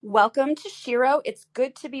Welcome to Shiro. It's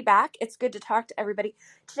good to be back. It's good to talk to everybody.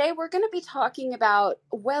 Today we're going to be talking about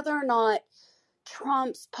whether or not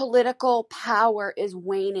Trump's political power is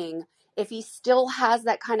waning, if he still has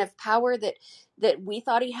that kind of power that we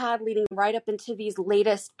thought he had leading right up into these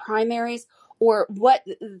latest primaries, or what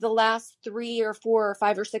the last 3 or 4 or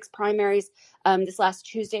 5 or 6 primaries this last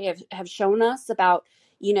Tuesday have shown us about,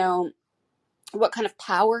 what kind of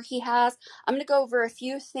power he has. I'm going to go over a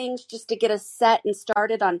few things just to get us set and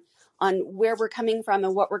started on where we're coming from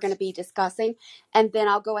and what we're going to be discussing. And then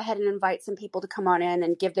I'll go ahead and invite some people to come on in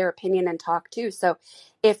and give their opinion and talk too. So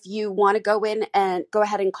if you want to go in and go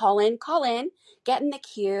ahead and call in, get in the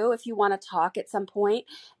queue if you want to talk at some point,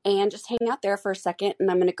 and just hang out there for a second. And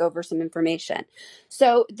I'm going to go over some information.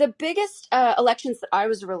 So the biggest elections that I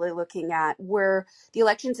was really looking at were the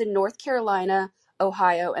elections in North Carolina,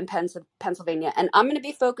 Ohio, and Pennsylvania. And I'm going to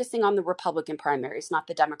be focusing on the Republican primaries, not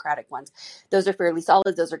the Democratic ones. Those are fairly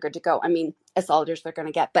solid. Those are good to go. I mean, as solid as they're going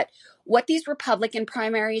to get. But what these Republican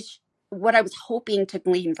primaries, what I was hoping to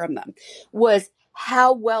glean from them was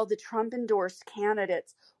how well the Trump endorsed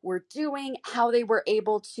candidates were doing, how they were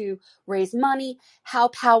able to raise money, how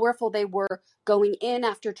powerful they were going in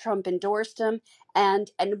after Trump endorsed them,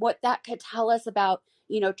 and what that could tell us about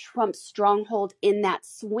Trump's stronghold in that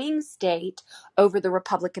swing state over the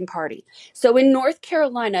Republican Party. So in North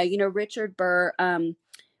Carolina, Richard Burr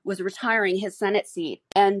was retiring his Senate seat,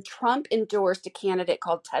 and Trump endorsed a candidate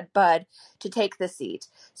called Ted Budd to take the seat.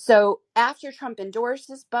 So after Trump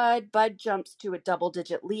endorses Budd jumps to a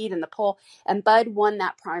double-digit lead in the poll, and Budd won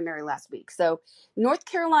that primary last week. So North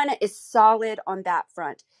Carolina is solid on that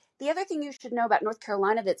front. The other thing you should know about North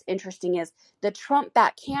Carolina that's interesting is the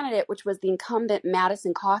Trump-backed candidate, which was the incumbent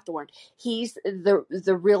Madison Cawthorn. He's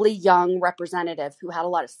the really young representative who had a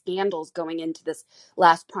lot of scandals going into this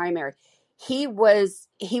last primary. He was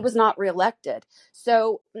not reelected.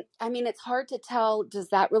 So, I mean, it's hard to tell. Does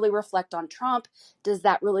that really reflect on Trump? Does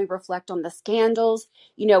that really reflect on the scandals?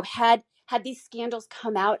 Had these scandals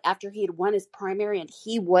come out after he had won his primary and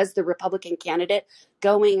he was the Republican candidate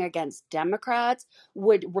going against Democrats,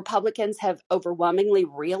 would Republicans have overwhelmingly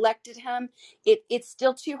reelected him? It's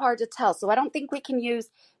still too hard to tell. So I don't think we can use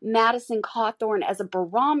Madison Cawthorn as a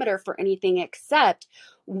barometer for anything except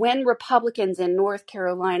when Republicans in North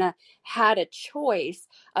Carolina had a choice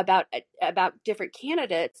about different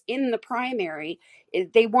candidates in the primary,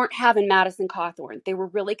 they weren't having Madison Cawthorn. They were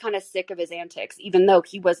really kind of sick of his antics, even though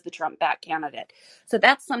he was the Trump-backed candidate. So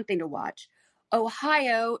that's something to watch.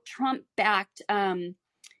 Ohio, Trump-backed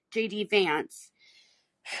J.D. Vance.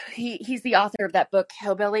 He's the author of that book,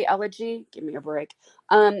 Hillbilly Elegy. Give me a break.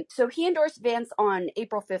 So he endorsed Vance on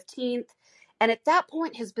April 15th. And at that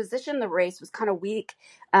point, his position in the race was kind of weak.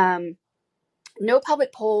 No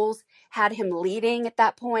public polls had him leading at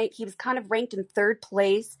that point. He was kind of ranked in third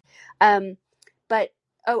place. But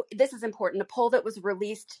this is important. A poll that was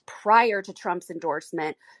released prior to Trump's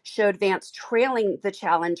endorsement showed Vance trailing the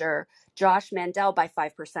challenger, Josh Mandel, by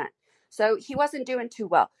 5%. So he wasn't doing too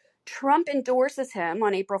well. Trump endorses him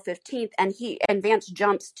on April 15th, and Vance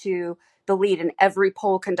jumps to the lead in every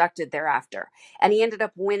poll conducted thereafter. And he ended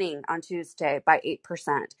up winning on Tuesday by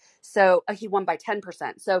 8%. So he won by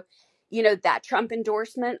 10%. So, that Trump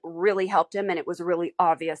endorsement really helped him, and it was really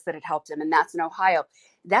obvious that it helped him, and that's in Ohio.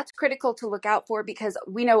 That's critical to look out for because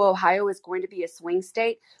we know Ohio is going to be a swing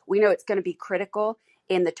state. We know it's going to be critical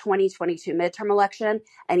in the 2022 midterm election,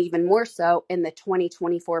 and even more so in the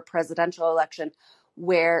 2024 presidential election,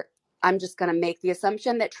 where I'm just going to make the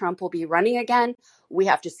assumption that Trump will be running again. We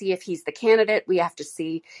have to see if he's the candidate. We have to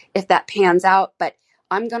see if that pans out. But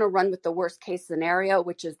I'm going to run with the worst case scenario,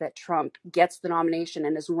 which is that Trump gets the nomination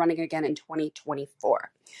and is running again in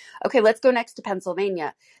 2024. Okay, let's go next to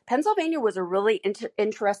Pennsylvania. Pennsylvania was a really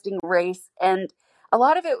interesting race, and a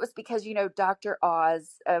lot of it was because, Dr.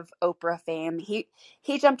 Oz of Oprah fame, he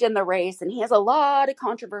jumped in the race, and he has a lot of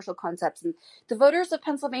controversial concepts, and the voters of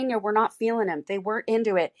Pennsylvania were not feeling him. They weren't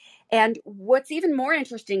into it. And what's even more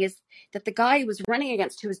interesting is that the guy he was running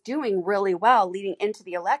against, who was doing really well leading into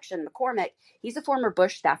the election, McCormick, he's a former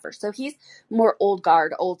Bush staffer. So he's more old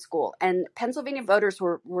guard, old school. And Pennsylvania voters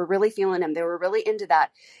were really feeling him. They were really into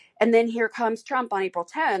that. And then here comes Trump on April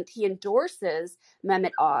 10th. He endorses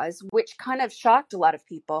Mehmet Oz, which kind of shocked a lot of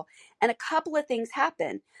people. And a couple of things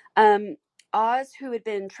happen. Oz, who had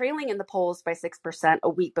been trailing in the polls by 6% a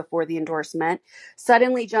week before the endorsement,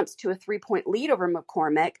 suddenly jumps to a 3-point lead over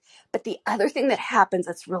McCormick. But the other thing that happens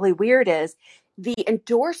that's really weird is the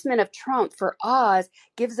endorsement of Trump for Oz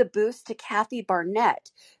gives a boost to Kathy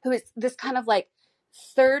Barnett, who is this kind of like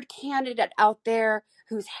third candidate out there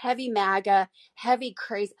who's heavy MAGA, heavy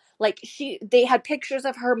crazy. Like they had pictures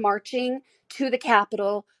of her marching to the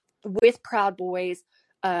Capitol with Proud Boys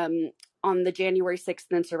on the January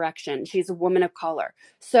 6th insurrection. She's a woman of color.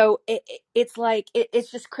 So it's like,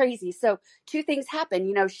 it's just crazy. So two things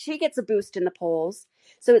happen. She gets a boost in the polls.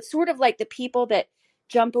 So it's sort of like the people that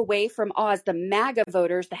jump away from Oz, the MAGA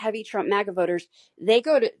voters, the heavy Trump MAGA voters, they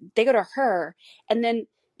go to her. And then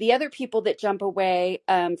the other people that jump away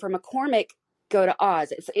from McCormick go to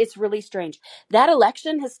Oz. It's really strange. That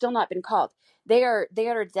election has still not been called. They are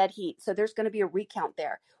dead heat. So there's going to be a recount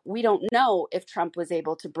there. We don't know if Trump was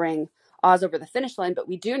able to bring Oz over the finish line, but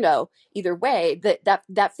we do know either way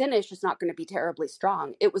that finish is not going to be terribly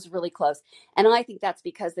strong. It was really close. And I think that's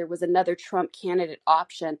because there was another Trump candidate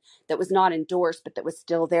option that was not endorsed, but that was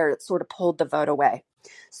still there. That sort of pulled the vote away.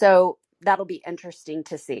 So that'll be interesting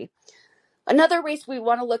to see. Another race we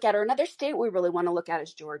want to look at, or another state we really want to look at,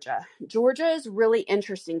 is Georgia. Georgia is really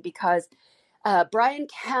interesting because Brian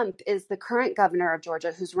Kemp is the current governor of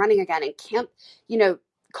Georgia who's running again. And Kemp,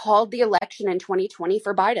 called the election in 2020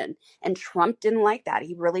 for Biden. And Trump didn't like that.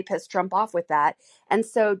 He really pissed Trump off with that. And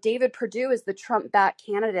so David Perdue is the Trump-backed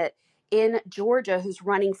candidate in Georgia who's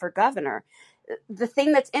running for governor. The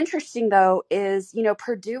thing that's interesting, though, is,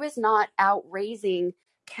 Perdue is not out raising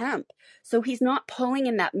Kemp. So he's not pulling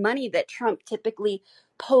in that money that Trump typically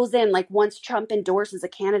pulls in. Like once Trump endorses a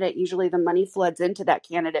candidate, usually the money floods into that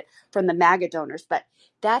candidate from the MAGA donors. But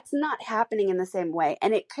that's not happening in the same way.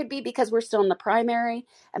 And it could be because we're still in the primary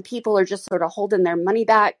and people are just sort of holding their money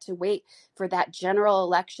back to wait for that general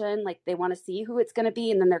election. Like they want to see who it's going to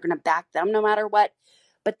be and then they're going to back them no matter what.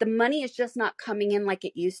 But the money is just not coming in like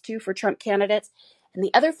it used to for Trump candidates. And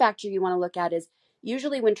the other factor you want to look at is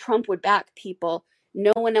usually when Trump would back people,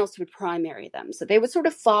 no one else would primary them. So they would sort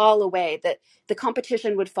of fall away, that the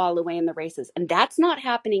competition would fall away in the races. And that's not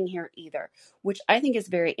happening here either, which I think is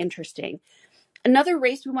very interesting. Another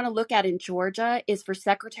race we want to look at in Georgia is for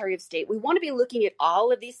Secretary of State. We want to be looking at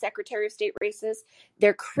all of these Secretary of State races.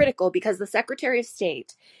 They're critical because the Secretary of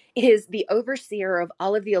State is the overseer of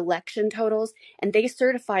all of the election totals, and they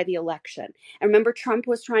certify the election. And remember, Trump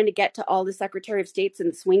was trying to get to all the Secretary of States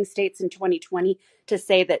and swing states in 2020 to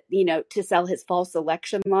say that, to sell his false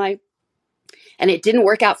election lie. And it didn't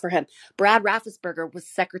work out for him. Brad Raffensperger was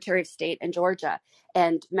Secretary of State in Georgia.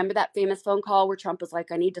 And remember that famous phone call where Trump was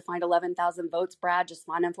like, I need to find 11,000 votes, Brad, just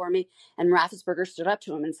find them for me. And Raffensperger stood up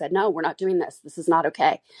to him and said, no, we're not doing this. This is not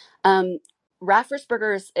okay.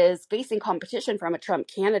 Raffensperger is facing competition from a Trump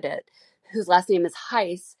candidate whose last name is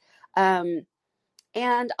Heiss. And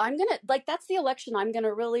I'm going to, that's the election I'm going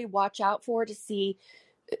to really watch out for to see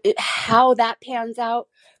how that pans out,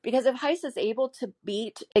 because if Heiss is able to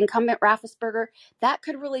beat incumbent Raffensperger, that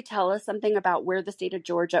could really tell us something about where the state of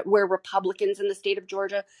Georgia, where Republicans in the state of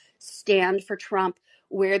Georgia stand for Trump,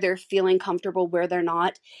 where they're feeling comfortable, where they're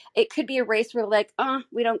not. It could be a race where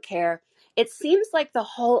we don't care. It seems like the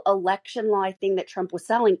whole election law thing that Trump was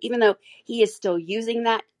selling, even though he is still using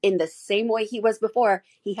that in the same way he was before,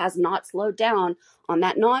 he has not slowed down on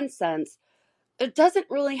that nonsense. It doesn't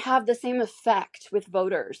really have the same effect with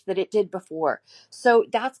voters that it did before. So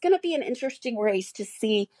that's going to be an interesting race to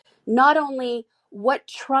see not only what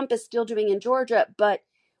Trump is still doing in Georgia, but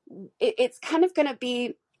it's kind of going to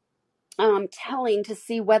be telling to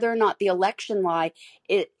see whether or not the election law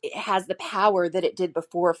it has the power that it did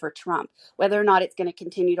before for Trump, whether or not it's going to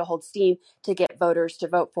continue to hold steam to get voters to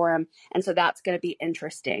vote for him. And so that's going to be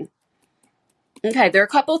interesting. Okay, there are a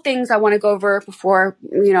couple things I want to go over before,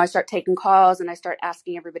 I start taking calls and I start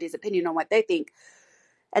asking everybody's opinion on what they think.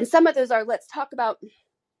 And some of those are, let's talk about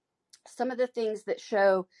some of the things that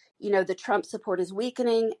show, the Trump support is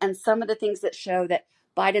weakening and some of the things that show that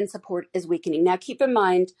Biden support is weakening. Now, keep in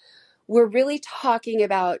mind, we're really talking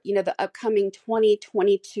about, the upcoming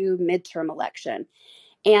 2022 midterm election.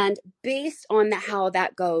 And based on how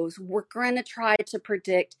that goes, we're going to try to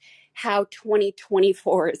predict how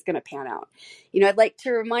 2024 is going to pan out. I'd like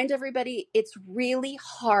to remind everybody it's really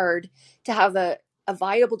hard to have a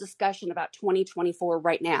viable discussion about 2024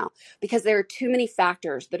 right now because there are too many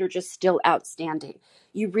factors that are just still outstanding.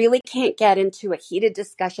 You really can't get into a heated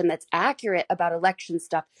discussion that's accurate about election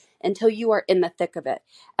stuff until you are in the thick of it.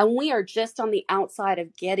 And we are just on the outside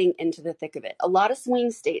of getting into the thick of it. A lot of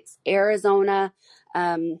swing states, Arizona,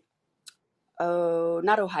 not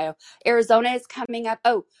Ohio. Arizona is coming up.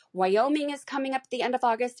 Wyoming is coming up at the end of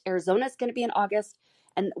August. Arizona is going to be in August.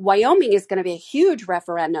 And Wyoming is going to be a huge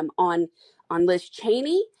referendum on Liz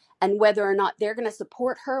Cheney and whether or not they're going to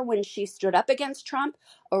support her when she stood up against Trump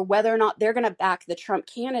or whether or not they're going to back the Trump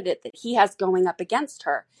candidate that he has going up against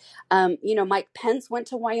her. Mike Pence went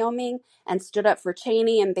to Wyoming and stood up for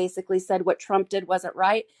Cheney and basically said what Trump did wasn't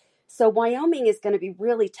right. So Wyoming is going to be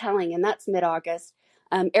really telling, and that's mid-August.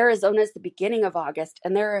 Arizona is the beginning of August,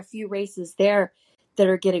 and there are a few races there that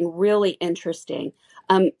are getting really interesting.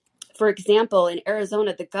 For example, in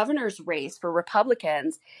Arizona, the governor's race for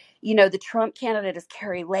Republicans, the Trump candidate is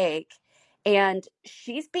Carrie Lake, and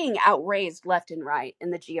she's being outraised left and right in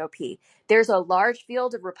the GOP. There's a large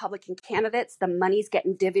field of Republican candidates. The money's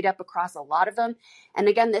getting divvied up across a lot of them. And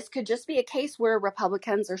again, this could just be a case where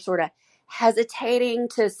Republicans are sort of hesitating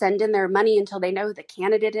to send in their money until they know who the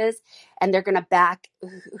candidate is, and they're going to back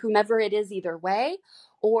whomever it is either way.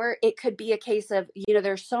 Or it could be a case of,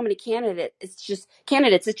 there's so many candidates, it's just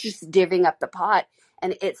divvying up the pot,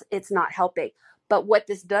 and it's not helping. But what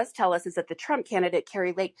this does tell us is that the Trump candidate,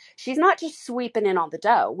 Carrie Lake, she's not just sweeping in on the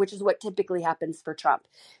dough, which is what typically happens for Trump.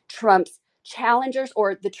 Trump's challengers,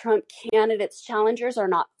 or the Trump candidate's challengers, are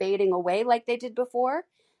not fading away like they did before.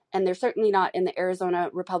 And they're certainly not in the Arizona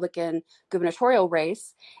Republican gubernatorial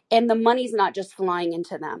race. And the money's not just flying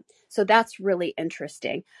into them. So that's really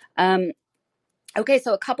interesting. Okay,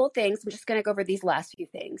 so a couple of things. I'm just going to go over these last few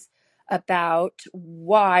things about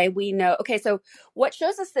why we know. Okay, so what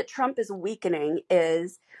shows us that Trump is weakening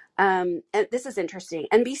is, and this is interesting,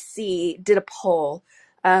 NBC did a poll,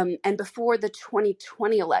 and before the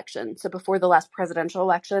 2020 election, so before the last presidential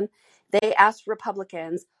election, they asked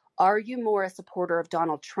Republicans, are you more a supporter of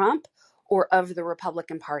Donald Trump or of the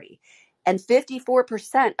Republican Party? And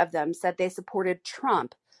 54% of them said they supported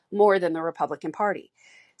Trump more than the Republican Party.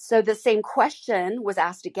 So the same question was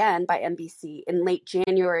asked again by NBC in late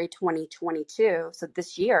January 2022, so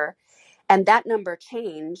this year, and that number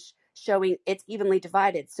changed, showing it's evenly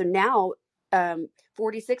divided. So now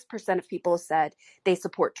 46% of people said they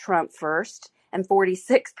support Trump first, and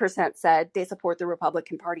 46% said they support the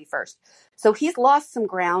Republican Party first. So he's lost some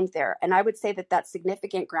ground there, and I would say that that's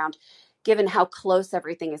significant ground, given how close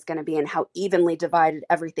everything is going to be and how evenly divided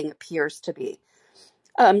everything appears to be.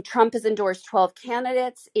 Trump has endorsed 12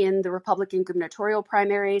 candidates in the Republican gubernatorial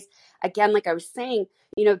primaries. Again, like I was saying,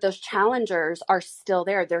 those challengers are still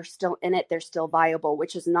there. They're still in it. They're still viable,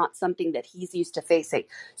 which is not something that he's used to facing.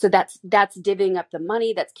 So that's divvying up the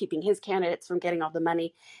money. That's keeping his candidates from getting all the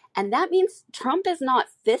money. And that means Trump is not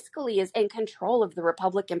fiscally is in control of the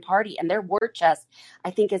Republican Party and their war chest,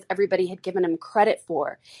 I think, as everybody had given him credit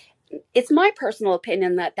for. It's my personal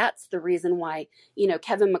opinion that that's the reason why,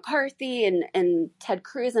 Kevin McCarthy and Ted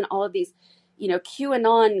Cruz and all of these,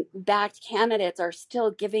 QAnon-backed candidates are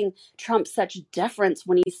still giving Trump such deference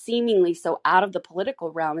when he's seemingly so out of the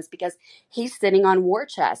political realm, is because he's sitting on war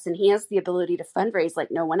chests and he has the ability to fundraise like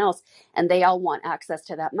no one else, and they all want access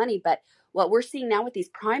to that money. But what we're seeing now with these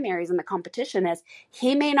primaries and the competition is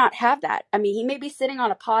he may not have that. I mean, he may be sitting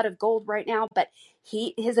on a pot of gold right now, but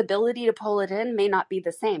his ability to pull it in may not be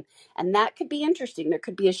the same. And that could be interesting. There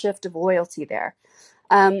could be a shift of loyalty there.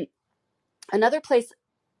 Another place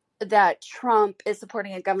that Trump is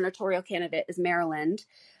supporting a gubernatorial candidate is Maryland.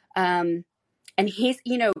 And he's,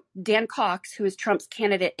 Dan Cox, who is Trump's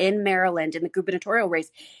candidate in Maryland in the gubernatorial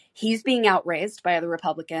race, he's being outraised by other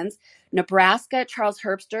Republicans. Nebraska, Charles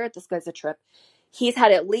Herbster, this guy's a trip. He's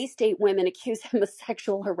had at least 8 women accuse him of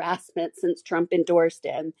sexual harassment since Trump endorsed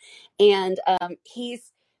him. And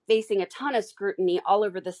he's facing a ton of scrutiny all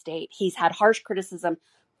over the state. He's had harsh criticism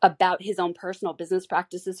about his own personal business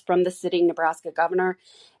practices from the sitting Nebraska governor.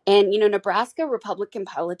 And, Nebraska Republican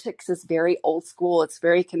politics is very old school. It's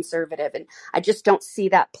very conservative. And I just don't see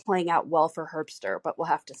that playing out well for Herbster, but we'll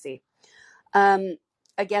have to see.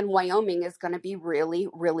 Again, Wyoming is going to be really,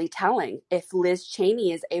 really telling. If Liz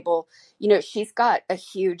Cheney is able, she's got a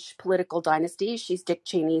huge political dynasty. She's Dick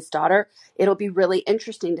Cheney's daughter. It'll be really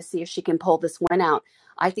interesting to see if she can pull this win out.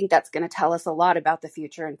 I think that's going to tell us a lot about the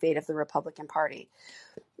future and fate of the Republican Party.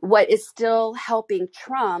 What is still helping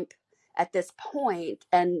Trump at this point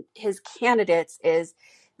and his candidates is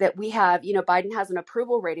that we have, Biden has an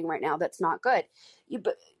approval rating right now that's not good.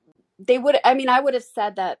 I would have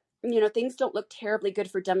said that, things don't look terribly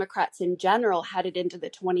good for Democrats in general headed into the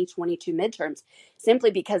 2022 midterms,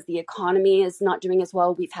 simply because the economy is not doing as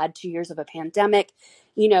well. We've had 2 years of a pandemic.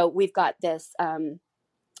 We've got this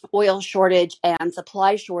oil shortage and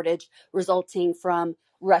supply shortage resulting from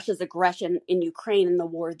Russia's aggression in Ukraine and the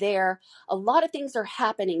war there. A lot of things are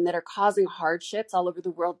happening that are causing hardships all over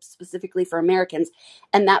the world, specifically for Americans,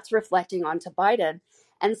 and that's reflecting onto Biden.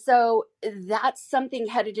 And so that's something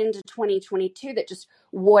headed into 2022 that just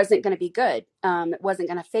wasn't going to be good. It wasn't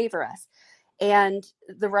going to favor us. And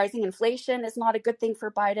the rising inflation is not a good thing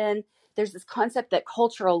for Biden. There's this concept that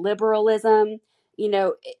cultural liberalism,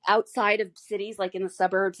 outside of cities, like in the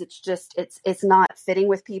suburbs, it's not fitting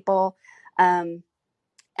with people. And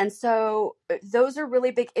so those are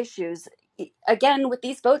really big issues. again, with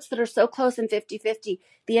these votes that are so close and 50-50,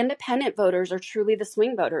 the independent voters are truly the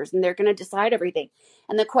swing voters, and they're going to decide everything.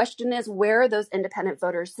 And the question is, where are those independent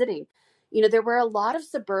voters sitting? There were a lot of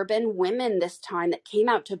suburban women this time that came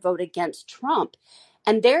out to vote against Trump,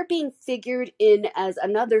 and they're being figured in as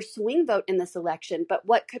another swing vote in this election. But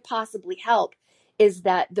what could possibly help is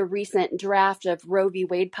that the recent draft of Roe v.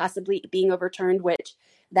 Wade possibly being overturned, which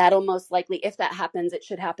that'll most likely, if that happens, it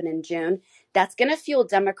should happen in June. That's going to fuel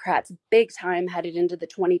Democrats big time headed into the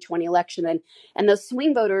 2020 election. And those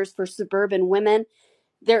swing voters for suburban women,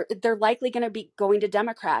 they're likely going to be going to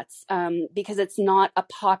Democrats because it's not a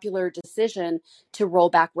popular decision to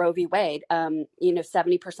roll back Roe v. Wade.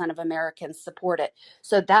 70% of Americans support it.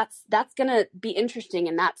 So that's going to be interesting,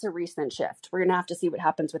 and that's a recent shift. We're going to have to see what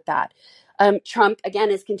happens with that. Trump,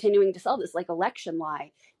 again, is continuing to sell this like election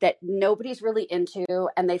lie that nobody's really into,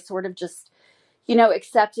 and they sort of just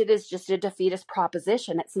accept it as just a defeatist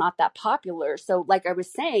proposition. It's not that popular. So like I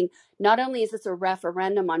was saying, not only is this a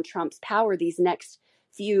referendum on Trump's power these next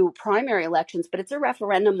few primary elections, but it's a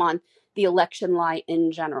referendum on the election lie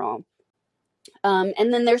in general.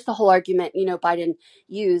 And then there's the whole argument, Biden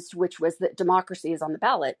used, which was that democracy is on the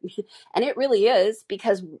ballot. And it really is,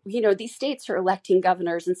 because, these states are electing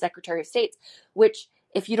governors and secretary of states, which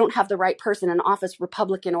if you don't have the right person in office,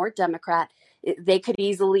 Republican or Democrat, they could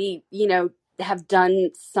easily, have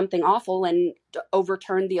done something awful and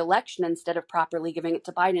overturn the election instead of properly giving it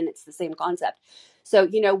to Biden. It's the same concept. So,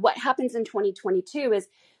 what happens in 2022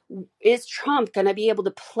 is Trump going to be able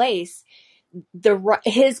to place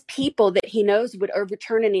his people that he knows would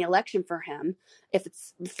overturn any election for him, if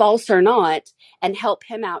it's false or not, and help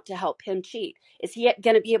him out to help him cheat? Is he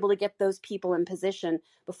going to be able to get those people in position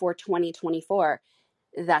before 2024?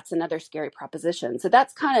 That's another scary proposition. So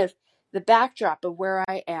that's kind of the backdrop of where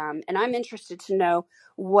I am. And I'm interested to know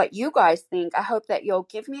what you guys think. I hope that you'll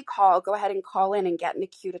give me a call. Go ahead and call in and get in the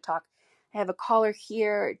queue to talk. I have a caller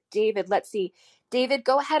here, David. Let's see. David,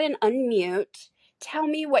 go ahead and unmute. Tell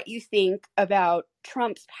me what you think about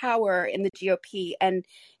Trump's power in the GOP and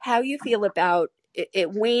how you feel about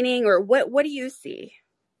it waning, or what do you see?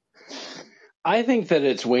 I think that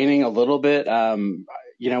it's waning a little bit.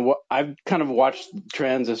 I've kind of watched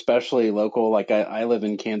trends, especially local. Like I live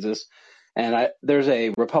in Kansas, and there's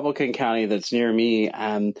a Republican county that's near me,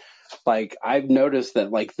 and like I've noticed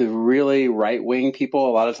that like the really right wing people,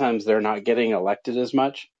 a lot of times they're not getting elected as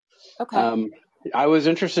much. Okay. I was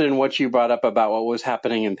interested in what you brought up about what was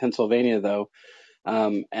happening in Pennsylvania, though,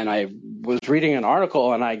 and I was reading an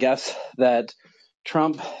article, and I guess that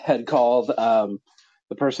Trump had called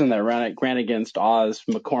the person that ran against Oz,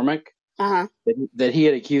 McCormick, that he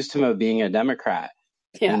had accused him of being a Democrat,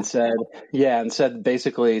 and said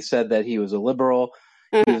basically that he was a liberal,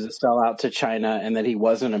 he was a sellout to China, and that he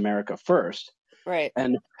wasn't America first. Right.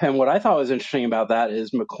 And what I thought was interesting about that is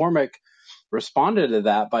McCormick responded to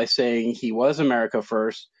that by saying he was America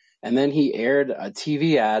first, and then he aired a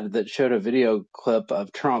TV ad that showed a video clip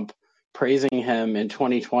of Trump praising him in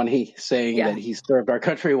 2020, saying that he served our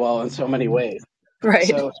country well in so many ways. Right.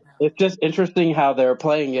 So it's just interesting how they're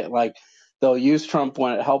playing it. Like they'll use Trump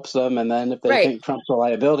when it helps them, and then if they think Trump's a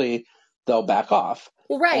liability, they'll back off.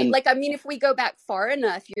 Well, right. And, if we go back far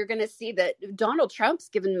enough, you're going to see that Donald Trump's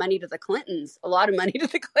given money to the Clintons, a lot of money to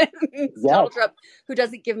the Clintons. Yeah. Donald Trump, who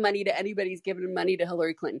doesn't give money to anybody, he's given money to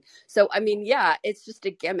Hillary Clinton. So, it's just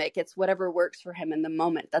a gimmick. It's whatever works for him in the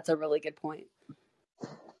moment. That's a really good point.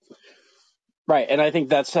 Right. And I think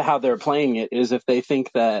that's how they're playing it, is if they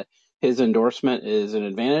think that his endorsement is an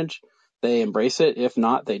advantage, they embrace it. If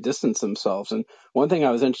not, they distance themselves. And one thing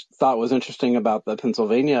I thought was interesting about the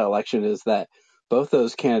Pennsylvania election is that both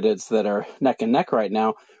those candidates that are neck and neck right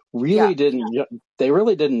now really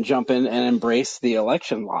didn't jump in and embrace the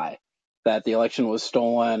election lie, that the election was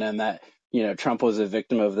stolen and that, Trump was a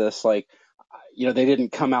victim of this. Like, they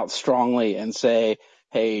didn't come out strongly and say,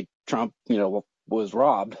 hey, Trump, was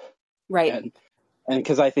robbed. Right. And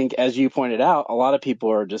because I think, as you pointed out, a lot of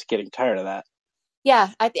people are just getting tired of that.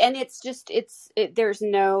 Yeah, and there's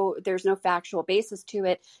no factual basis to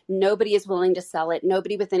it. Nobody is willing to sell it.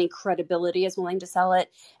 Nobody with any credibility is willing to sell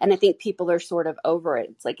it. And I think people are sort of over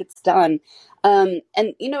it. It's like, it's done. And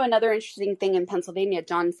another interesting thing in Pennsylvania,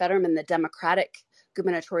 John Fetterman, the Democratic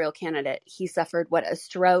gubernatorial candidate, he suffered a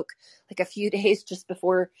stroke like a few days just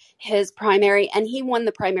before his primary, and he won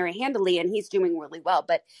the primary handily, and he's doing really well.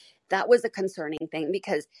 But that was a concerning thing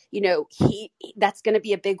because, that's going to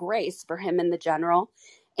be a big race for him in the general.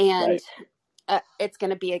 And it's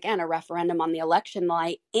going to be, again, a referendum on the election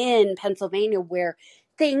lie in Pennsylvania, where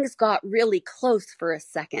things got really close for a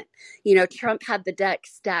second. Trump had the deck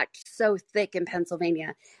stacked so thick in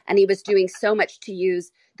Pennsylvania, and he was doing so much to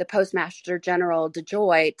use the Postmaster General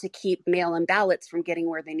DeJoy to keep mail-in ballots from getting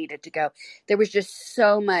where they needed to go. There was just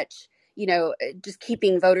so much, just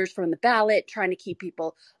keeping voters from the ballot, trying to keep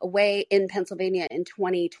people away in Pennsylvania in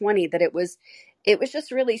 2020, that it was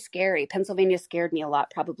just really scary. Pennsylvania scared me a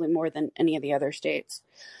lot, probably more than any of the other states.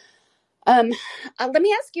 Let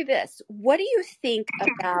me ask you this. What do you think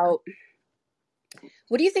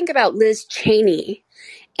about Liz Cheney?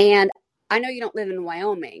 And I know you don't live in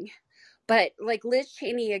Wyoming, but like Liz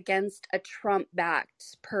Cheney against a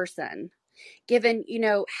Trump-backed person, given,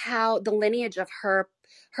 how the lineage of her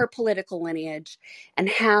political lineage, and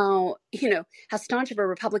how staunch of a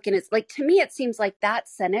Republican is. Like, to me, it seems like that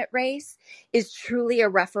Senate race is truly a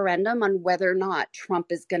referendum on whether or not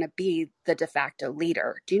Trump is going to be the de facto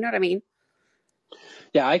leader. Do you know what I mean?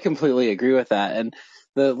 Yeah, I completely agree with that. And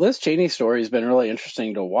the Liz Cheney story has been really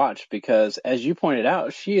interesting to watch because, as you pointed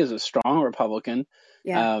out, she is a strong Republican.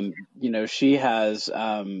 Yeah. She has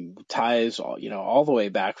ties, all the way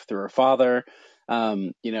back through her father.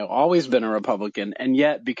 Always been a Republican, and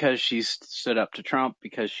yet because she's stood up to Trump,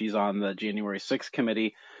 because she's on the January 6th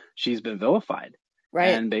committee, she's been vilified. Right.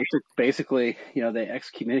 And basically, they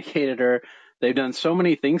excommunicated her. They've done so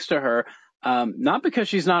many things to her. Not because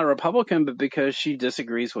she's not a Republican, but because she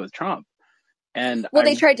disagrees with Trump. And Well,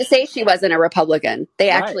 they tried to say she wasn't a Republican. They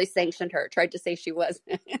right, actually sanctioned her, tried to say she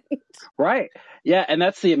wasn't. right. Yeah. And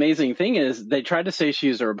that's the amazing thing is they tried to say she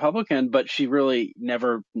was a Republican, but she really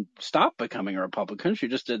never stopped becoming a Republican. She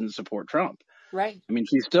just didn't support Trump. Right. I mean,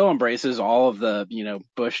 she still embraces all of the,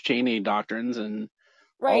 Bush Cheney doctrines and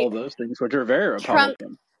all Right. of those things, which are very Trump,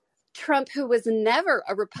 Republican. Trump, who was never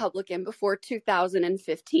a Republican before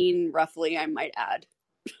 2015, roughly, I might add.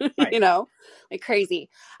 Right. Like crazy.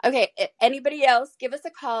 Okay, anybody else, give us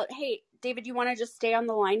a call. Hey, David, you want to just stay on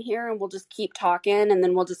the line here and we'll just keep talking, and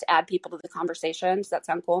then we'll just add people to the conversation? Does that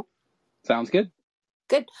sound cool? Sounds good.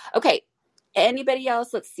 Good. Okay, anybody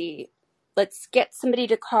else? Let's see. Let's get somebody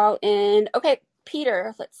to call in. Okay,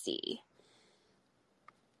 Peter, let's see.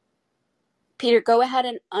 Peter, go ahead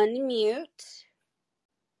and unmute.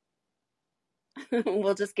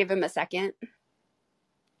 We'll just give him a second.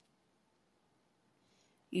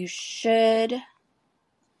 You should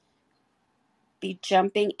be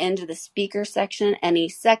jumping into the speaker section any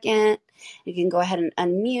second. You can go ahead and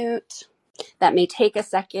unmute. That may take a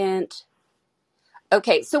second.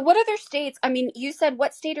 Okay, so what other states? I mean, you said,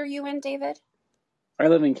 what state are you in, David? I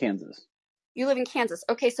live in Kansas. You live in Kansas.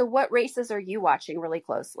 Okay, so what races are you watching really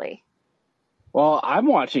closely? Well, I'm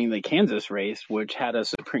watching the Kansas race, which had a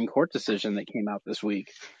Supreme Court decision that came out this week.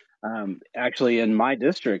 Actually, in my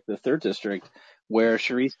district, the 3rd district, where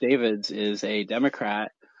Sharice Davids is a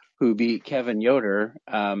Democrat who beat Kevin Yoder,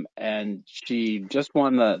 and she just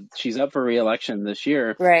won she's up for re-election this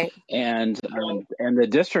year. Right. And the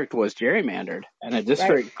district was gerrymandered, and a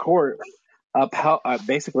district court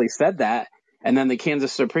basically said that. And then the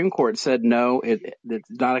Kansas Supreme Court said, no, it's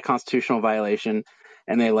not a constitutional violation,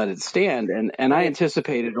 and they let it stand. And I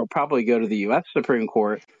anticipate it'll probably go to the U.S. Supreme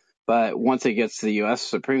Court, but once it gets to the U.S.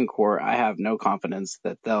 Supreme Court, I have no confidence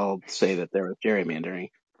that they'll say that there was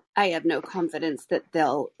gerrymandering. I have no confidence that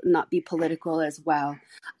they'll not be political as well.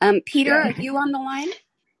 Peter, Are you on the line?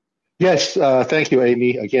 Yes, thank you,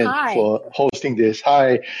 Amy, again for hosting this.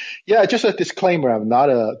 Hi. Yeah, just a disclaimer, I'm not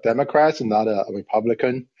a Democrat and not a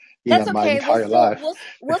Republican. That's okay. My entire life.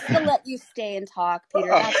 We'll still let you stay and talk, Peter.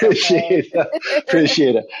 That's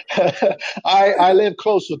Appreciate it. I live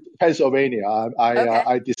close to Pennsylvania.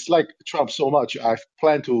 I dislike Trump so much. I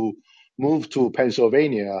plan to move to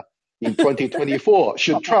Pennsylvania in 2024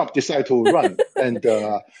 should Trump decide to run, and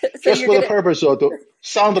just for the purpose of to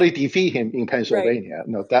soundly defeat him in Pennsylvania. Right.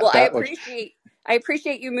 No, I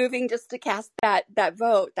appreciate you moving just to cast that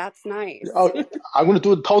vote. That's nice. I'm going to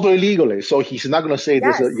do it totally legally, so he's not going to say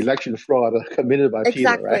there's an election fraud committed by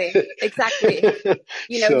Peter, right? Exactly.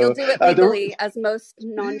 You'll do it legally, as most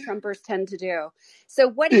non-Trumpers tend to do. So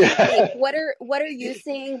what do you think? What are you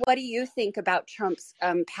seeing? What do you think about Trump's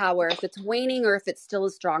power, if it's waning or if it's still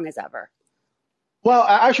as strong as ever? Well,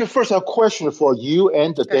 actually, first, a question for you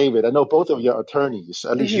and David. I know both of you are attorneys,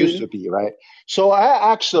 at least used to be, right? So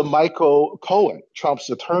I asked Michael Cohen, Trump's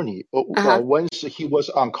attorney, once he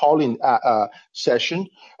was on calling session,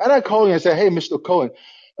 and I called him and said, "Hey, Mr. Cohen,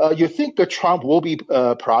 you think that Trump will be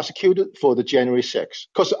prosecuted for the January 6th?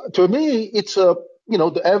 Because to me, it's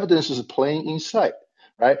the evidence is plain in sight,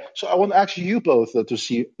 right? So I want to ask you both to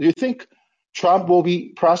see, do you think Trump will be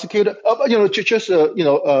prosecuted? Just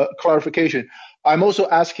clarification. I'm also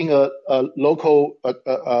asking a local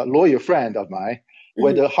lawyer friend of mine.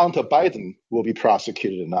 whether Hunter Biden will be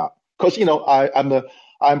prosecuted or not. Because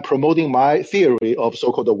I'm promoting my theory of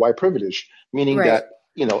so-called the white privilege, meaning Right.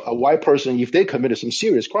 that a white person, if they committed some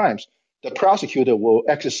serious crimes, the prosecutor will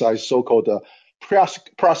exercise so-called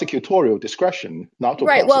prosecutorial discretion not to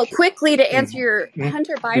Right. Well, prosecute. quickly to answer your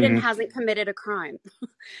Hunter Biden Mm-hmm. hasn't committed a crime.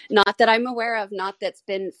 Not that I'm aware of, not that's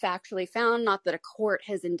been factually found, not that a court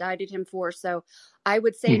has indicted him for. So I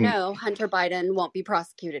would say Mm-hmm. no, Hunter Biden won't be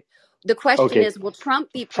prosecuted. The question Okay. is, will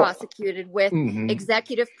Trump be Tr- prosecuted with mm-hmm.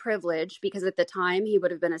 executive privilege? Because at the time he would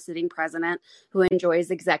have been a sitting president who enjoys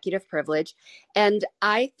executive privilege. And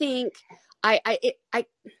I think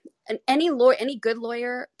and any good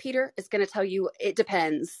lawyer, Peter, is going to tell you it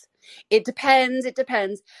depends. It depends. It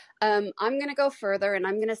depends. I'm going to go further and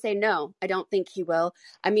I'm going to say no, I don't think he will.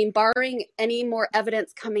 I mean, barring any more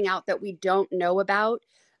evidence coming out that we don't know about,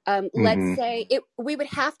 let's Mm-hmm. say we would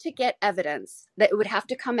have to get evidence that it would have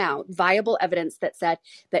to come out, viable evidence that said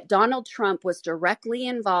that Donald Trump was directly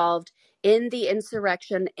involved in the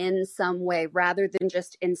insurrection in some way rather than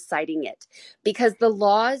just inciting it. Because the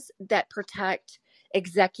laws that protect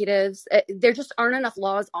executives, there just aren't enough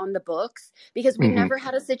laws on the books because we've Mm-hmm. never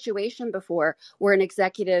had a situation before where an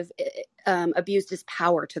executive abused his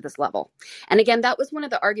power to this level. And again, that was one of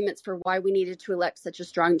the arguments for why we needed to elect such a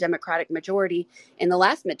strong Democratic majority in the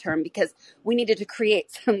last midterm, because we needed to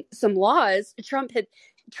create some laws. Trump had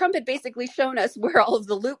basically shown us where all of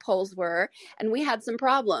the loopholes were, and we had some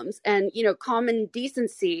problems. And common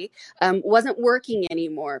decency wasn't working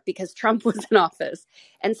anymore because Trump was in office.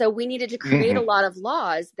 And so we needed to create a lot of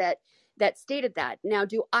laws that stated that. Now,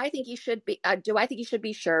 do I think he should be? Do I think he should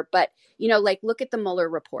be? Sure, but look at the Mueller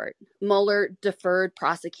report. Mueller deferred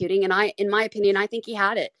prosecuting, and in my opinion, I think he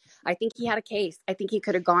had it. I think he had a case. I think he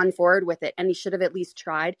could have gone forward with it, and he should have at least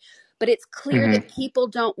tried. But it's clear Mm-hmm. that people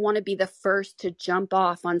don't want to be the first to jump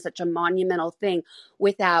off on such a monumental thing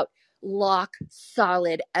without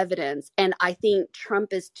solid evidence. And I think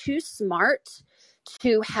Trump is too smart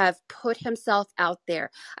to have put himself out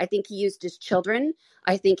there. I think he used his children.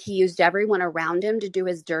 I think he used everyone around him to do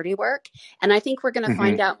his dirty work. And I think we're going to Mm-hmm.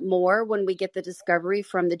 find out more when we get the discovery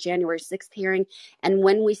from the January 6th hearing and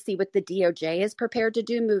when we see what the DOJ is prepared to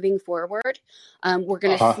do moving forward. We're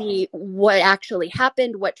going to see what actually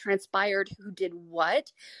happened, what transpired, who did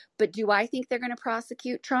what. But do I think they're going to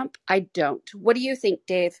prosecute Trump? I don't. What do you think,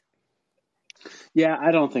 Dave? Yeah,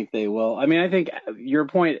 I don't think they will. I mean, I think your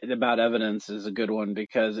point about evidence is a good one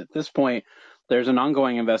because at this point, there's an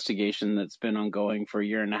ongoing investigation that's been ongoing for a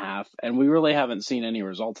year and a half, and we really haven't seen any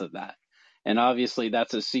results of that. And obviously,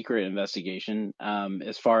 that's a secret investigation.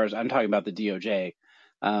 As far as I'm talking about the DOJ,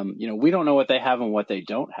 we don't know what they have and what they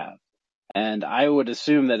don't have. And I would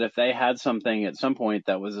assume that if they had something at some point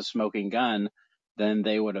that was a smoking gun, then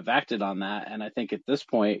they would have acted on that. And I think at this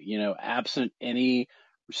point, absent any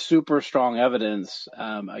super strong evidence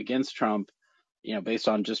against Trump, based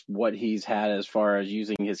on just what he's had as far as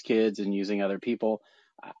using his kids and using other people,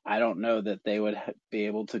 I don't know that they would be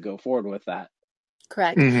able to go forward with that.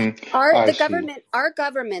 Correct. Mm-hmm. Our I see.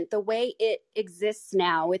 government, the way it exists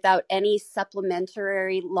now, without any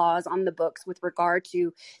supplementary laws on the books with regard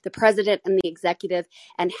to the president and the executive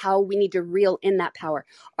and how we need to reel in that power.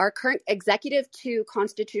 Our current executive to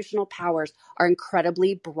constitutional powers are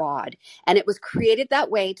incredibly broad, and it was created that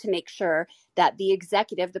way to make sure that the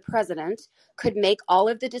executive, the president, could make all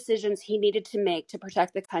of the decisions he needed to make to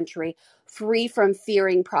protect the country free from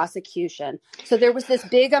fearing prosecution. So there was this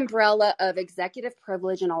big umbrella of executive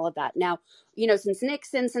privilege and all of that. Now, since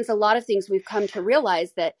Nixon, since a lot of things, we've come to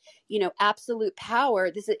realize that, absolute power,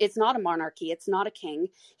 it's not a monarchy. It's not a king.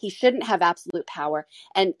 He shouldn't have absolute power.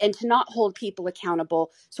 And to not hold people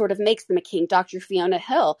accountable sort of makes them a king. Dr. Fiona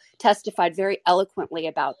Hill testified very eloquently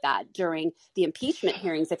about that during the impeachment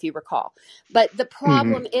hearings, if you recall. But the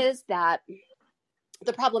problem is that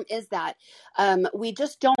we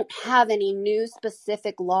just don't have any new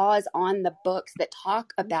specific laws on the books that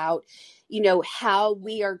talk about, how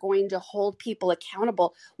we are going to hold people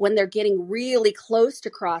accountable when they're getting really close to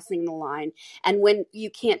crossing the line. And when you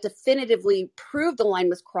can't definitively prove the line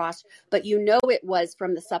was crossed, but it was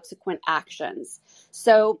from the subsequent actions.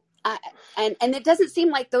 So and it doesn't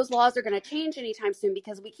seem like those laws are going to change anytime soon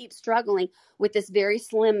because we keep struggling with this very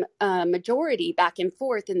slim majority back and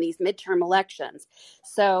forth in these midterm elections.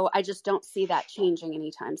 So I just don't see that changing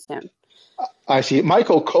anytime soon. I see.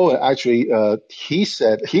 Michael Cohen actually, he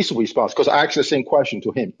said his response, because I asked the same question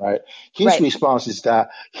to him, right? His Right. response is that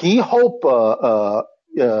he hope that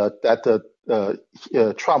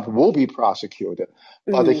Trump will be prosecuted,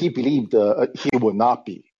 but he believed he will not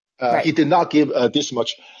be. Right. He did not give this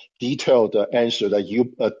much detailed answer that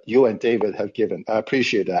you and David have given. I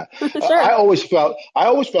appreciate that. Sure. I always felt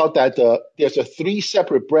that there's a three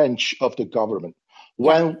separate branch of the government.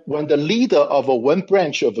 Yeah. When the leader of one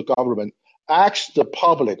branch of the government asks the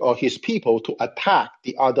public or his people to attack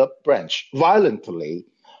the other branch violently,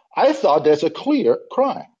 I thought there's a clear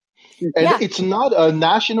crime. And Yeah. it's not a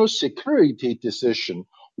national security decision.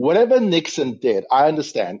 Whatever Nixon did, I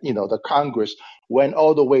understand, the Congress went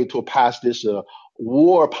all the way to pass this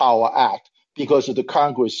War Power Act because the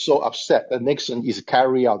Congress is so upset that Nixon is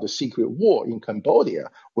carrying out the secret war in Cambodia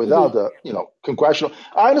without the, congressional.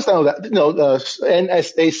 I understand that, the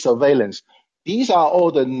NSA surveillance. These are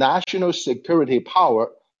all the national security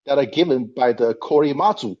power that are given by the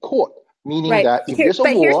Korematsu court, meaning Right. that if Here, there's a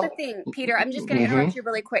but here's the war, thing, Peter. I'm just going to hmm interrupt you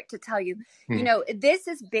really quick to tell you, this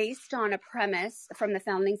is based on a premise from the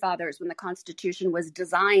founding fathers when the Constitution was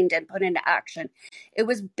designed and put into action. It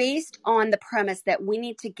was based on the premise that we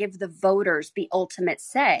need to give the voters the ultimate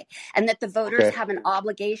say, and that the voters okay. have an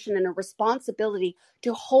obligation and a responsibility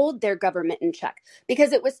to hold their government in check,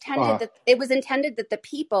 because Uh, it was intended that the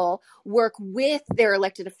people work with their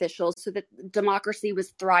elected officials so that democracy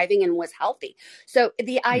was thriving and was healthy. So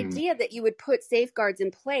the mm, idea that you would put safeguards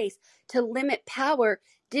in place to limit power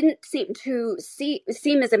didn't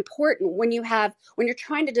seem as important when you're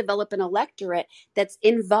trying to develop an electorate that's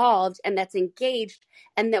involved and that's engaged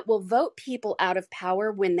and that will vote people out of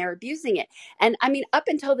power when they're abusing it. And I mean, up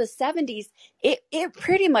until the 70s, it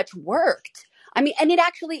pretty much worked. I mean, and it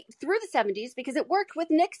actually through the 70s, because it worked with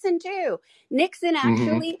Nixon too. Nixon hmm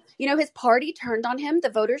actually, his party turned on him. The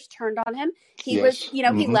voters turned on him. He was, yes. he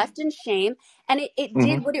Hmm left in shame, and it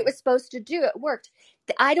did hmm what it was supposed to do. It worked.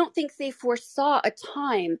 I don't think they foresaw a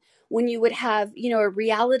time when you would have, a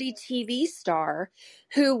reality TV star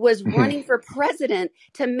who was hmm running for president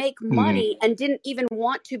to make hmm money and didn't even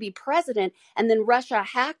want to be president. And then Russia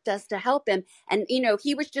hacked us to help him. And,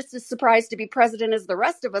 he was just as surprised to be president as the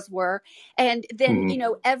rest of us were. And then,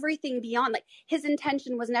 hmm everything beyond, like, his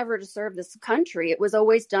intention was never to serve this country. It was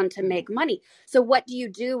always done to make money. So what do you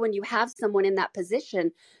do when you have someone in that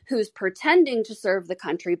position who's pretending to serve the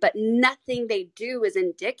country, but nothing they do is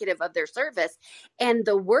indicative of their service? And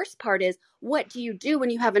the worst part is, what do you do when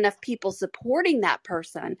you have enough people supporting that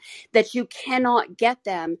person that you cannot get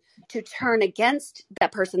them to turn against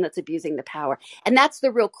that person that's abusing the power? And that's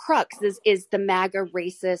the real crux, is the MAGA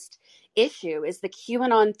racist issue, is the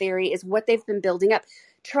QAnon theory, is what they've been building up.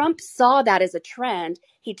 Trump saw that as a trend.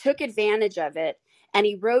 He took advantage of it, and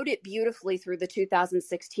he rode it beautifully through the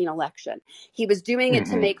 2016 election. He was doing it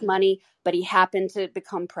to hmm make money, but he happened to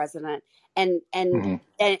become president. And and hmm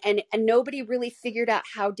and nobody really figured out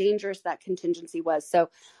how dangerous that contingency was. So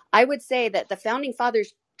I would say that the founding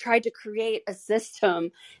fathers tried to create a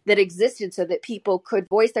system that existed so that people could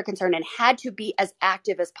voice their concern and had to be as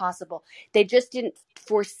active as possible. They just didn't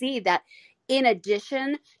foresee that in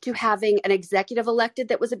addition to having an executive elected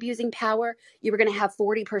that was abusing power, you were going to have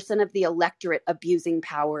 40% of the electorate abusing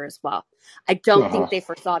power as well. I don't think Uh-huh. they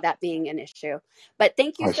foresaw that being an issue. But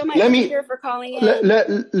thank you I so see. much, Peter, for calling in.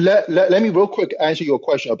 Let me real quick answer your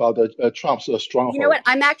question about the Trump's You know stronghold. what?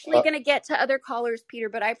 I'm actually Uh, going to get to other callers, Peter,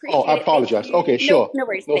 but I oh, I appreciate it. Thank apologize. you. Okay, No, sure. no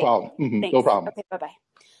worries. No problem. No Thanks. problem. Okay, bye-bye.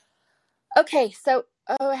 Okay, so,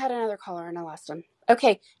 I had another caller and I lost him.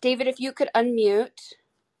 Okay, David, if you could unmute.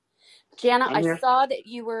 Jana, I'm I here. saw that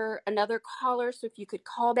you were another caller, so if you could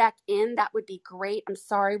call back in, that would be great. I'm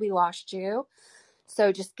sorry we lost you.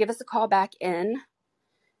 So just give us a call back in.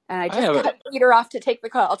 And I I just have cut Peter off to take the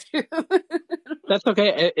call, too. That's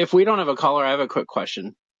okay. If we don't have a caller, I have a quick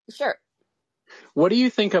question. Sure. What do you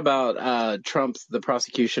think about the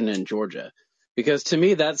prosecution in Georgia? Because to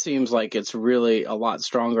me, that seems like it's really a lot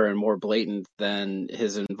stronger and more blatant than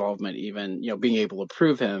his involvement, even, being able to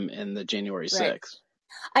prove him in the January Right. 6th.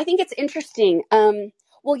 I think it's interesting.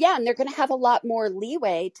 Well, yeah, and they're going to have a lot more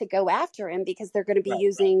leeway to go after him because they're going to be Right.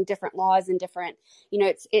 using different laws and different,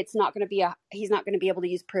 it's not going to be he's not going to be able to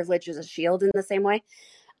use privilege as a shield in the same way.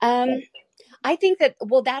 Right. I think that,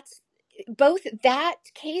 well, that's both that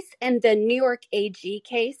case and the New York AG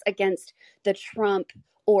case against the Trump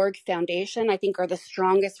Org Foundation, I think, are the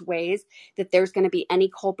strongest ways that there's going to be any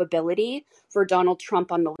culpability for Donald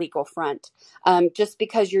Trump on the legal front. Just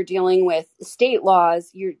because you're dealing with state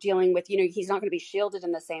laws, you're dealing with, he's not going to be shielded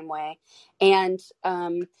in the same way. And,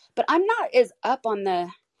 but I'm not as up on the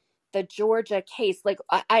Georgia case. Like,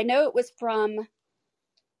 I know it was from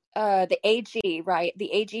the AG, right?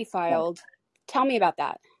 The AG Right. filed. Tell me about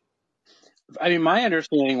that. I mean, my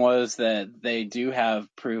understanding was that they do have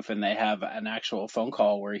proof and they have an actual phone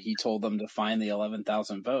call where he told them to find the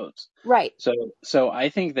 11,000 votes. Right. So I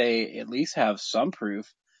think they at least have some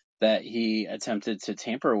proof that he attempted to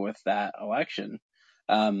tamper with that election.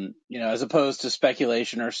 As opposed to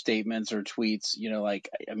speculation or statements or tweets,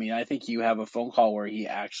 I think you have a phone call where he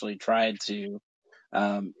actually tried to,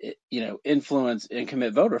 influence and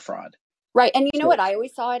commit voter fraud. Right. And you know So, what I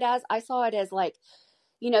always saw it as? I saw it as like,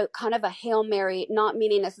 kind of a Hail Mary, not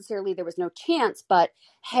meaning necessarily there was no chance, but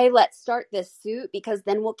hey, let's start this suit because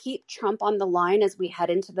then we'll keep Trump on the line as we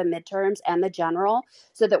head into the midterms and the general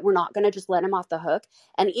so that we're not going to just let him off the hook.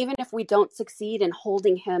 And even if we don't succeed in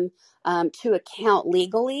holding him to account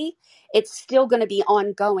legally, it's still going to be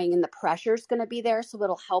ongoing and the pressure is going to be there. So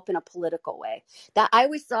it'll help in a political way. That I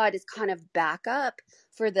always saw it as kind of backup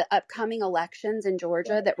for the upcoming elections in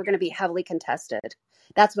Georgia that were going to be heavily contested.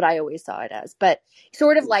 That's what I always saw it as. But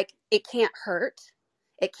sort of like it can't hurt.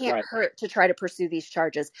 It can't right. hurt to try to pursue these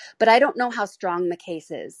charges. But I don't know how strong the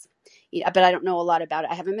case is. Yeah, but I don't know a lot about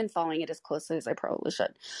it. I haven't been following it as closely as I probably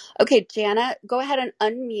should. Okay, Jana, go ahead and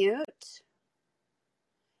unmute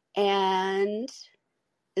and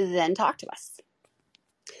then talk to us.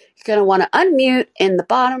 You're going to want to unmute. In the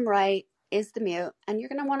bottom right is the mute, and you're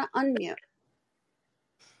going to want to unmute.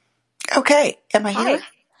 Okay. Am I here?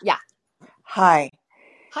 Yeah. Hi.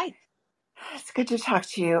 Hi. It's good to talk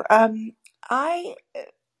to you. I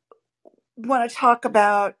want to talk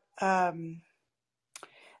about the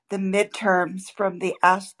midterms from the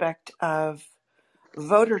aspect of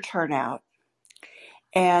voter turnout,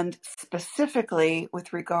 and specifically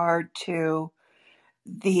with regard to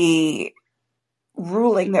the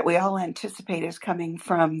ruling that we all anticipate is coming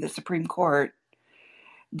from the Supreme Court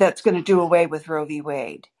that's going to do away with Roe v.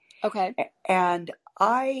 Wade. Okay. And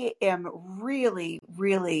I am really,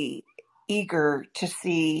 really eager to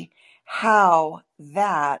see how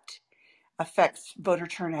that affects voter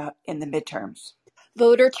turnout in the midterms.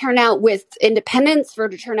 Voter turnout with independents,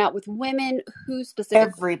 voter turnout with women, who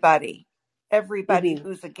specifically? Everybody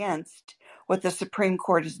who's against what the Supreme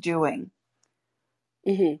Court is doing.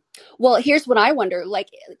 Mm-hmm. Well, here's what I wonder. Like,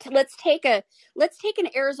 let's take an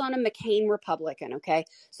Arizona McCain Republican. Okay,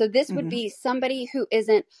 so this would be somebody who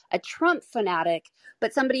isn't a Trump fanatic,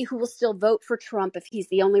 but somebody who will still vote for Trump if he's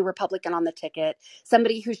the only Republican on the ticket.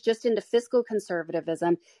 Somebody who's just into fiscal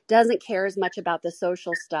conservatism, doesn't care as much about the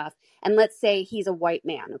social stuff. And let's say he's a white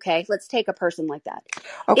man. Okay, let's take a person like that.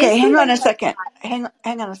 Okay, hang on a second. Hang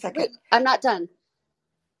on a second. Wait, I'm not done.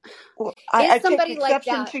 Well, I take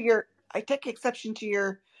exception to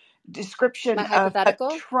your description of a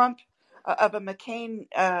Trump, of a McCain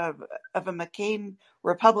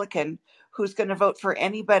Republican who's going to vote for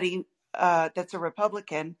anybody that's a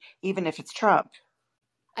Republican, even if it's Trump.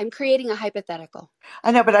 I'm creating a hypothetical.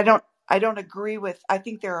 I know, but I don't agree with. I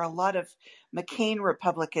think there are a lot of McCain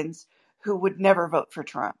Republicans who would never vote for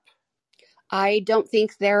Trump. I don't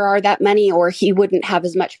think there are that many, or he wouldn't have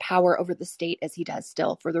as much power over the state as he does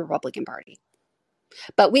still for the Republican Party.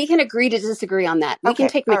 But we can agree to disagree on that. We can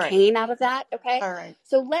take McCain out of that, okay? All right.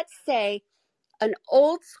 So let's say an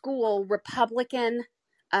old school Republican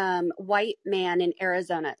white man in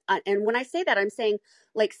Arizona. And when I say that, I'm saying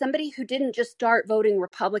like somebody who didn't just start voting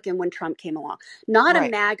Republican when Trump came along. Not a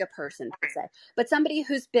MAGA person, per se, but somebody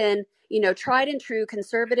who's been, tried and true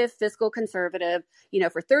conservative, fiscal conservative,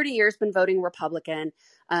 for 30 years been voting Republican,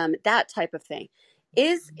 that type of thing.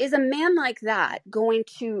 Is a man like that going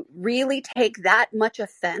to really take that much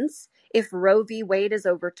offense if Roe v. Wade is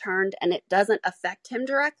overturned and it doesn't affect him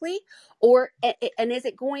directly? And is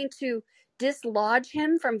it going to dislodge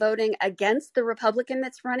him from voting against the Republican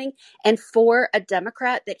that's running and for a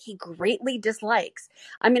Democrat that he greatly dislikes?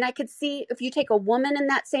 I mean, I could see if you take a woman in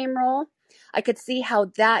that same role, I could see how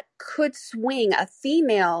that could swing a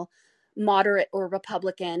female moderate or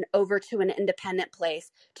Republican over to an independent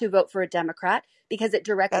place to vote for a Democrat because it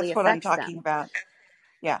directly affects them. That's what I'm talking about.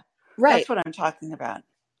 Yeah. Right. That's what I'm talking about.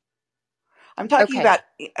 I'm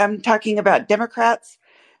talking about Democrats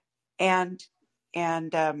and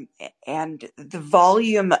the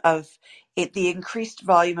volume of it, the increased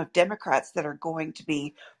volume of Democrats that are going to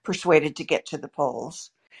be persuaded to get to the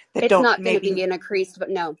polls. It's not going to be an increased, but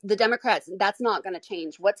no, the Democrats, that's not going to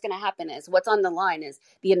change. What's going to happen is what's on the line is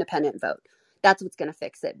the independent vote. That's what's going to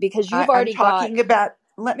fix it because you've already got.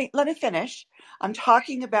 Let me finish. I'm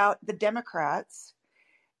talking about the Democrats,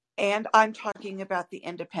 and I'm talking about the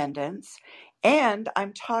independents, and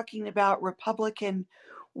I'm talking about Republican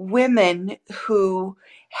women who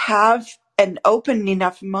have an open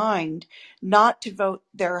enough mind not to vote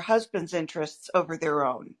their husband's interests over their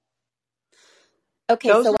own. Okay,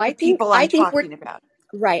 those so are the people I'm talking about.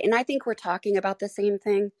 Right, and I think we're talking about the same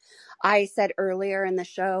thing. I said earlier in the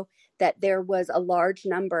show that there was a large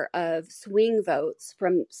number of swing votes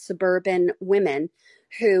from suburban women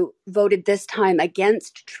who voted this time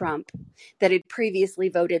against Trump that had previously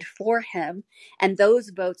voted for him. And those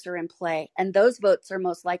votes are in play. And those votes are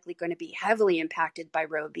most likely going to be heavily impacted by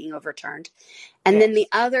Roe being overturned. And Yes. then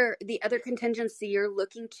the other contingency, you're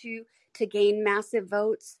looking to gain massive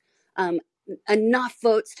votes, enough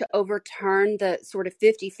votes to overturn the sort of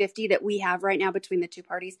 50-50 that we have right now between the two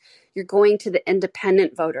parties. You're going to the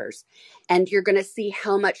independent voters, and you're going to see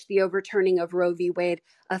how much the overturning of Roe v. Wade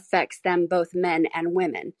affects them, both men and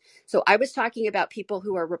women. So I was talking about people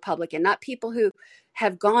who are Republican, not people who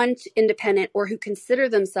have gone to independent or who consider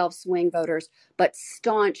themselves swing voters, but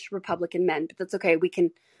staunch Republican men. But that's okay. We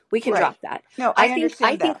can Right. drop that. No, I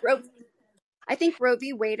understand that. I think Roe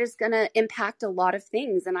v. Wade is going to impact a lot of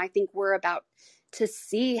things, and I think we're about to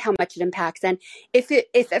see how much it impacts. And if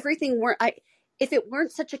it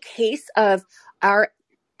weren't such a case of our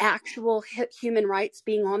actual human rights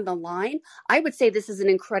being on the line, I would say this is an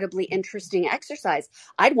incredibly interesting exercise.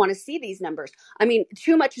 I'd want to see these numbers. I mean,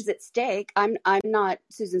 too much is at stake. I'm not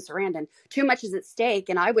Susan Sarandon. Too much is at stake,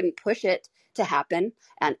 and I wouldn't push it to happen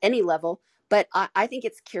at any level. But I think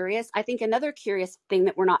it's curious. I think another curious thing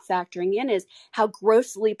that we're not factoring in is how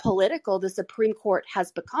grossly political the Supreme Court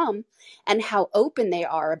has become and how open they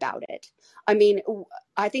are about it. I mean,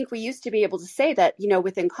 I think we used to be able to say that,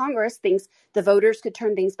 within Congress, the voters could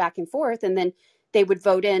turn things back and forth, and then they would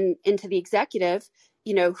vote into the executive,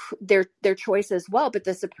 their choice as well. But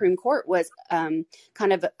the Supreme Court was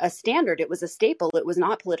kind of a standard. It was a staple. It was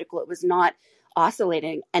not political. It was not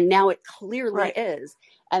oscillating. And now it clearly is.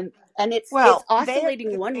 And it's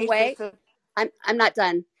oscillating one way. I'm not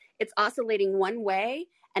done. It's oscillating one way,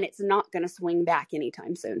 and it's not going to swing back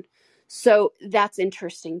anytime soon. So that's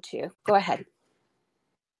interesting too. Go ahead.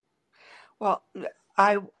 Well,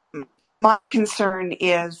 my concern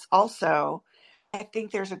is also, I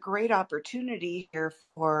think there's a great opportunity here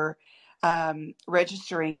for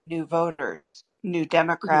registering new voters, new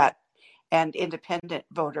Democrat and independent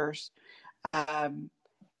voters.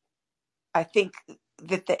 I think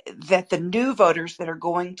that the new voters that are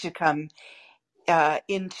going to come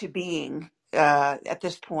into being at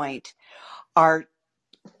this point are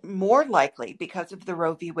more likely, because of the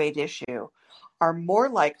Roe v. Wade issue, are more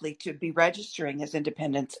likely to be registering as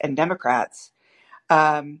independents and Democrats.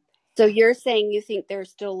 So you're saying you think there's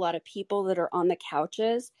still a lot of people that are on the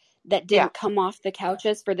couches that didn't come off the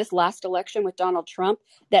couches for this last election with Donald Trump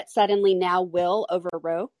that suddenly now will over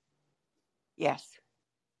Roe? Yes.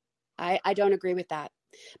 I don't agree with that.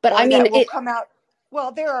 But or I mean, that will come out.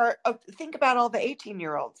 Well, there are, think about all the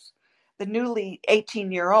 18-year-olds, the newly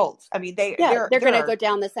 18-year-olds. I mean, they're going to go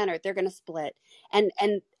down the center. They're going to split. And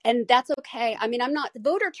that's okay. I mean,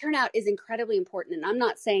 voter turnout is incredibly important. And I'm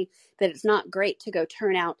not saying that it's not great to go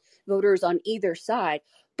turn out voters on either side.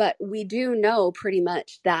 But we do know pretty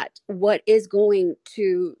much that what is going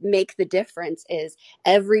to make the difference is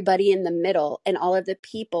everybody in the middle and all of the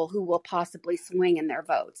people who will possibly swing in their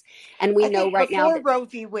votes. And we know right now before Roe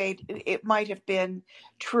v. Wade, it might have been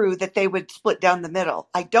true that they would split down the middle.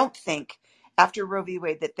 I don't think after Roe v.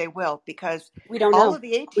 Wade that they will, because we don't all know. of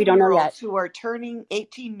the 18-year-olds who are turning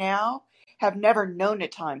 18 now have never known a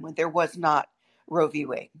time when there was not Roe v.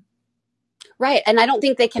 Wade. Right. And I don't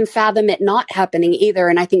think they can fathom it not happening either.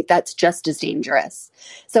 And I think that's just as dangerous.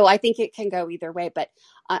 So I think it can go either way. But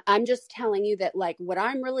I'm just telling you that, like, what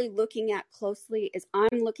I'm really looking at closely is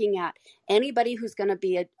I'm looking at anybody who's going to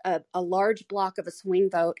be a large block of a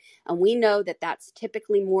swing vote. And we know that that's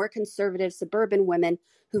typically more conservative suburban women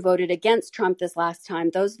who voted against Trump this last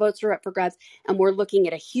time. Those votes are up for grabs. And we're looking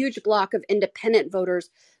at a huge block of independent voters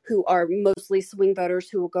who are mostly swing voters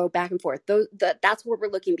who will go back and forth. That's where we're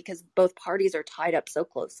looking, because both parties are tied up so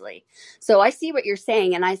closely. So I see what you're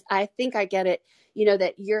saying. And I think I get it,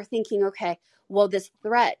 that you're thinking, okay, well, this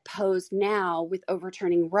threat posed now with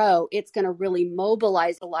overturning Roe, it's going to really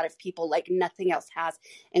mobilize a lot of people like nothing else has,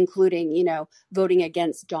 including, voting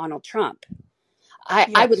against Donald Trump.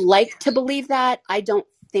 I would like to believe that. I don't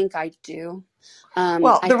think I do.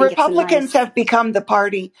 The Republicans have become the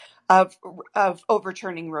party of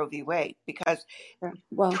overturning Roe v. Wade, because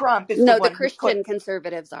Trump is the one. The Christian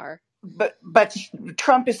conservatives are. But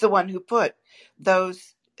Trump is the one who put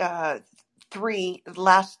those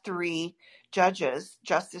last three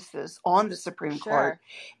justices on the Supreme Court,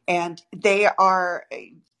 and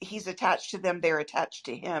he's attached to them. They're attached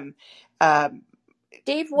to him.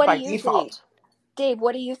 Dave, what do you think? Dave,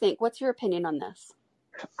 what do you think? What's your opinion on this?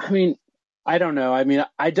 I mean, I don't know. I mean,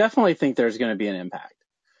 I definitely think there's going to be an impact.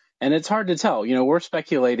 And it's hard to tell. We're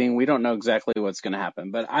speculating. We don't know exactly what's going to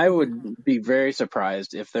happen. But I would be very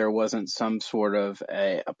surprised if there wasn't some sort of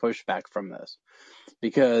a pushback from this,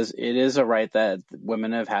 because it is a right that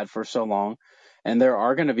women have had for so long. And there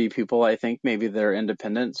are going to be people, I think maybe they're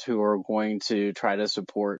independents, who are going to try to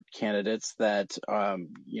support candidates that,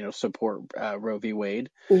 support Roe v. Wade.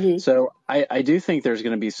 Mm-hmm. So I do think there's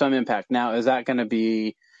going to be some impact. Now, is that going to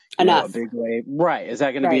be, a Enough. big wave? Right. Is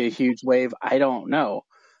that going to be Right. a huge wave? I don't know.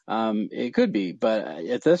 It could be, but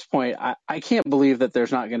at this point, I can't believe that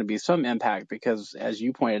there's not going to be some impact because, as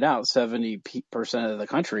you pointed out, 70% of the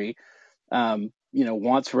country,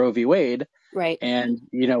 wants Roe v. Wade. Right. And,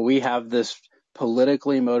 we have this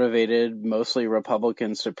politically motivated, mostly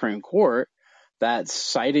Republican Supreme Court that's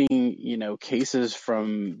citing, cases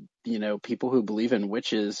from, people who believe in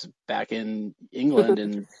witches back in England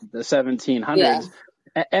in the 1700s.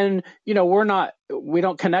 Yeah. And, we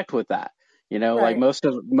don't connect with that. Like Right.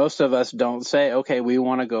 most of us don't say, okay, we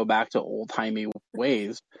want to go back to old timey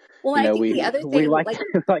ways. Well, I think the other We thing, like,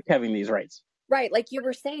 like having these rights. right, like you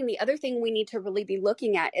were saying, the other thing we need to really be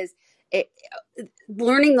looking at is it,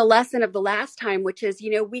 learning the lesson of the last time, which is,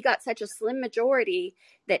 we got such a slim majority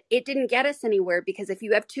that it didn't get us anywhere, because if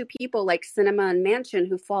you have two people like Cinema and Manchin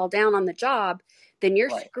who fall down on the job, then you're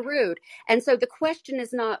Right. screwed. And so the question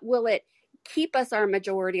is not, will it keep us our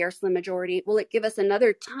majority, our slim majority? Will it give us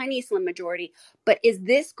another tiny slim majority? But is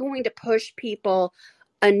this going to push people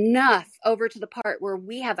enough over to the part where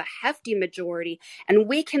we have a hefty majority and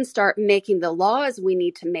we can start making the laws we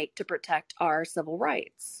need to make to protect our civil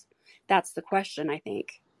rights? That's the question, I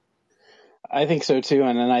think. I think so too.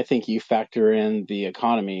 And then I think you factor in the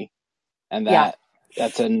economy, and Yeah.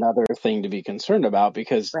 that's another thing to be concerned about,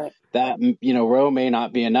 because Right. that, Roe may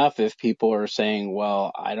not be enough if people are saying,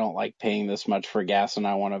 well, I don't like paying this much for gas and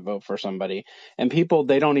I want to vote for somebody. And people,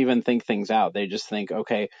 they don't even think things out. They just think,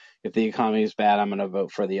 okay, if the economy is bad, I'm going to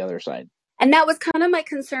vote for the other side. And that was kind of my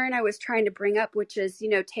concern I was trying to bring up, which is,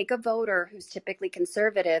 take a voter who's typically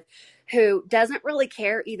conservative, who doesn't really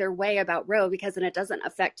care either way about Roe because then it doesn't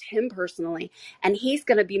affect him personally. And he's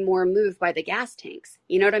going to be more moved by the gas tanks.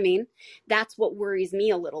 You know what I mean? That's what worries me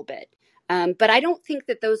a little bit. But I don't think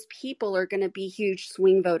that those people are going to be huge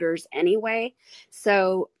swing voters anyway.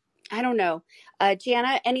 So I don't know.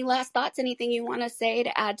 Jana, any last thoughts? Anything you want to say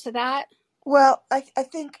to add to that? Well, I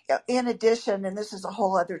think in addition, and this is a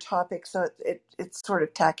whole other topic, so it's sort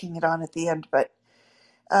of tacking it on at the end, but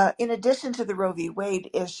in addition to the Roe v. Wade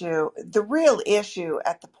issue, the real issue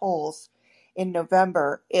at the polls in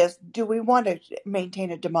November is, do we want to maintain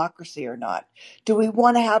a democracy or not? Do we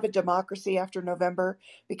want to have a democracy after November?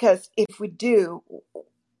 Because if we do,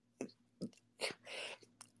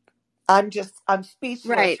 I'm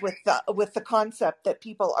speechless Right. with the concept that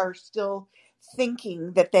people are still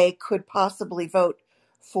thinking that they could possibly vote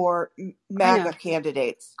for MAGA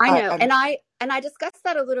candidates. I know. And I discussed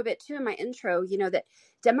that a little bit too in my intro, that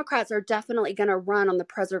Democrats are definitely going to run on the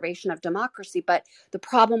preservation of democracy. But the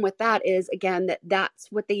problem with that is, again,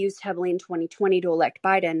 that's what they used heavily in 2020 to elect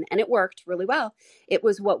Biden. And it worked really well. It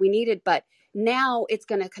was what we needed. But now it's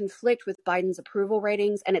going to conflict with Biden's approval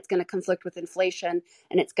ratings, and it's going to conflict with inflation,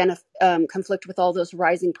 and it's going to conflict with all those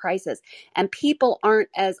rising prices. And people aren't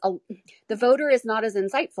the voter is not as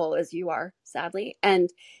insightful as you are, sadly.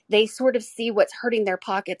 And they sort of see what's hurting their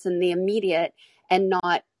pockets in the immediate, and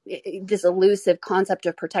not this elusive concept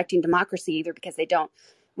of protecting democracy, either because they don't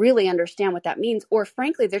really understand what that means, or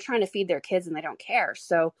frankly, they're trying to feed their kids and they don't care.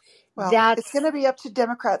 So it's going to be up to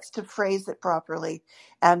Democrats to phrase it properly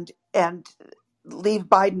and leave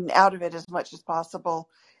Biden out of it as much as possible.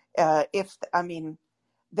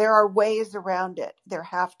 There are ways around it. There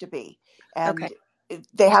have to be. And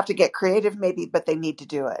they have to get creative maybe, but they need to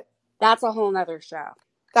do it. That's a whole nother show.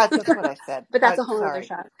 That's what I said. But that's a whole other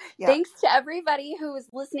show. Yeah. Thanks to everybody who is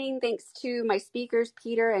listening. Thanks to my speakers,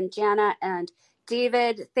 Peter and Jana and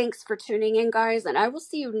David. Thanks for tuning in, guys. And I will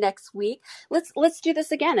see you next week. Let's do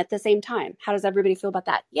this again at the same time. How does everybody feel about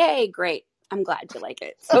that? Yay, great. I'm glad you like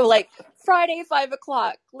it. So Friday,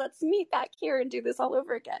 5:00, let's meet back here and do this all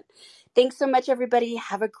over again. Thanks so much, everybody.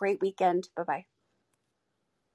 Have a great weekend. Bye-bye.